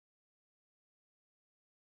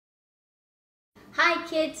Hi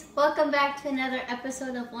kids, welcome back to another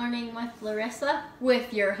episode of Learning with Larissa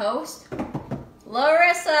with your host,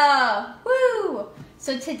 Larissa! Woo!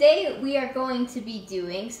 So today we are going to be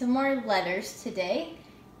doing some more letters today,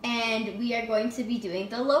 and we are going to be doing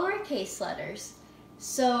the lowercase letters.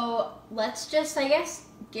 So let's just,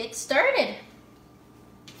 get started.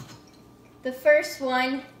 The first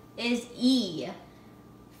one is E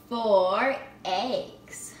for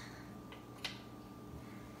eggs.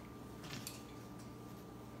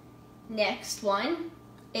 Next one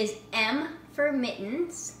is M for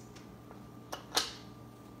mittens.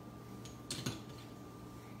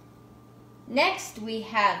 Next we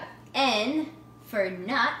have N for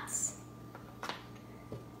nuts.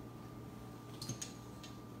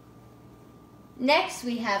 Next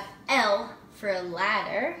we have L for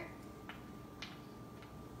ladder.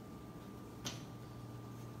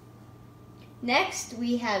 Next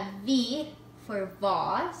we have V for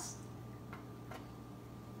vase.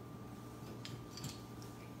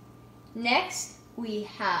 Next, we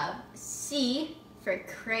have C for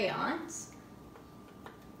crayons.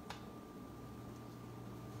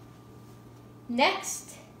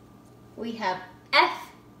 Next, we have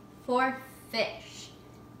F for fish.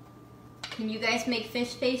 Can you guys make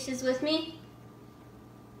fish faces with me?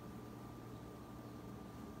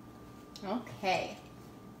 Okay.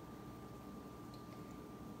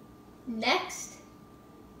 Next,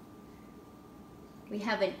 we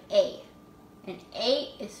have an A. And A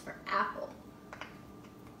is for apple.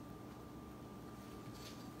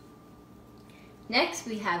 Next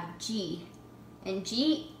we have G, and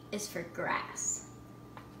G is for grass.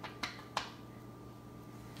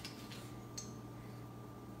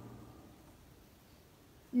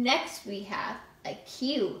 Next we have a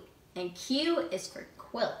Q, and Q is for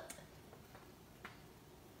quilt.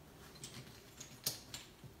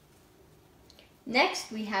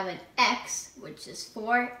 Next we have an X, which is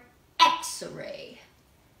for X-ray.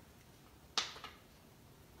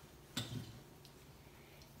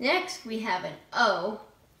 Next, we have an O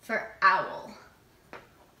for owl.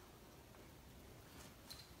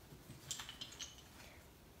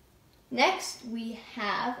 Next, we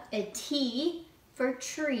have a T for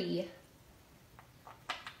tree.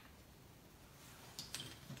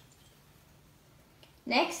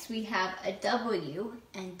 Next, we have a W,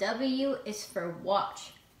 and W is for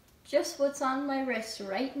watch. Just what's on my wrist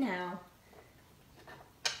right now.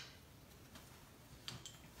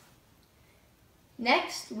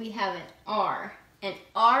 Next, we have an R, and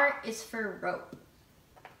R is for rope.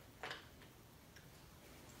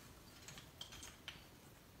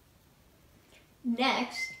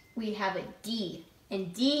 Next, we have a D,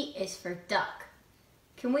 and D is for duck.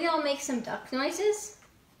 Can we all make some duck noises?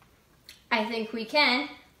 I think we can.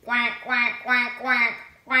 Quack, quack, quack, quack,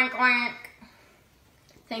 quack, quack.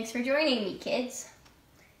 Thanks for joining me, kids.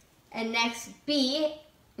 And next, B,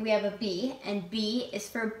 we have a B, and B is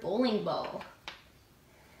for bowling ball.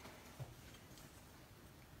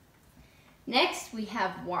 Next, we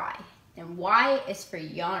have Y, and Y is for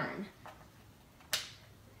yarn.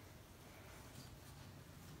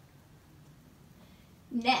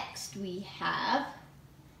 Next, we have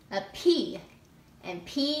a P, and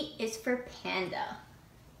P is for panda.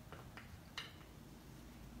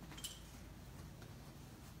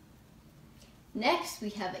 Next, we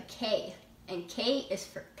have a K, and K is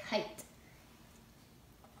for kite.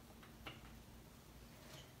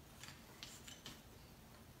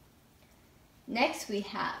 Next, we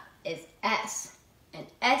have is S, and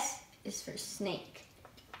S is for snake.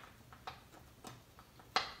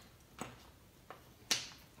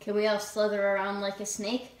 Can we all slither around like a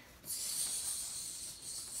snake?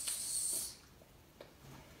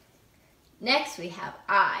 Next, we have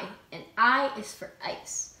I, and I is for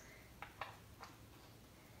ice.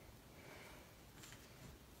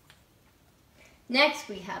 Next,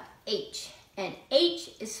 we have H, and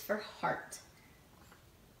H is for heart.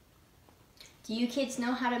 Do you kids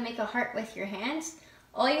know how to make a heart with your hands?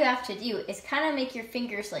 All you have to do is kind of make your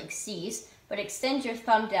fingers like C's, but extend your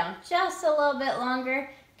thumb down just a little bit longer,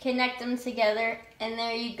 connect them together, and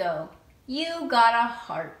there you go. You got a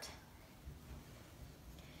heart.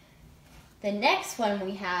 The next one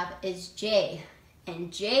we have is J,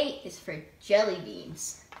 and J is for jelly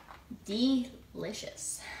beans.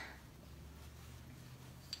 Delicious.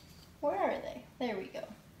 Where are they? There we go.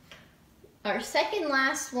 Our second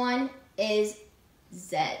last one is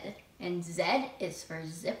Z, and Z is for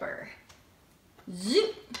zipper.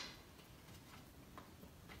 Zoop.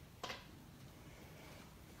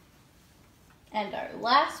 And our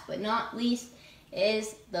last but not least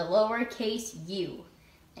is the lowercase u,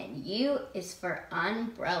 and U is for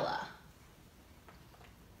umbrella.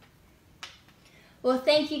 Well,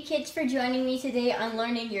 thank you kids for joining me today on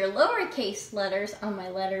learning your lowercase letters on my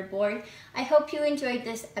letter board. I hope you enjoyed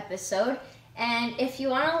this episode, and if you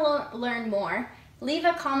want to learn more, leave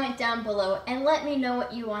a comment down below and let me know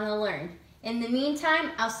what you want to learn. In the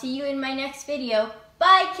meantime, I'll see you in my next video.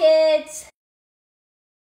 Bye kids!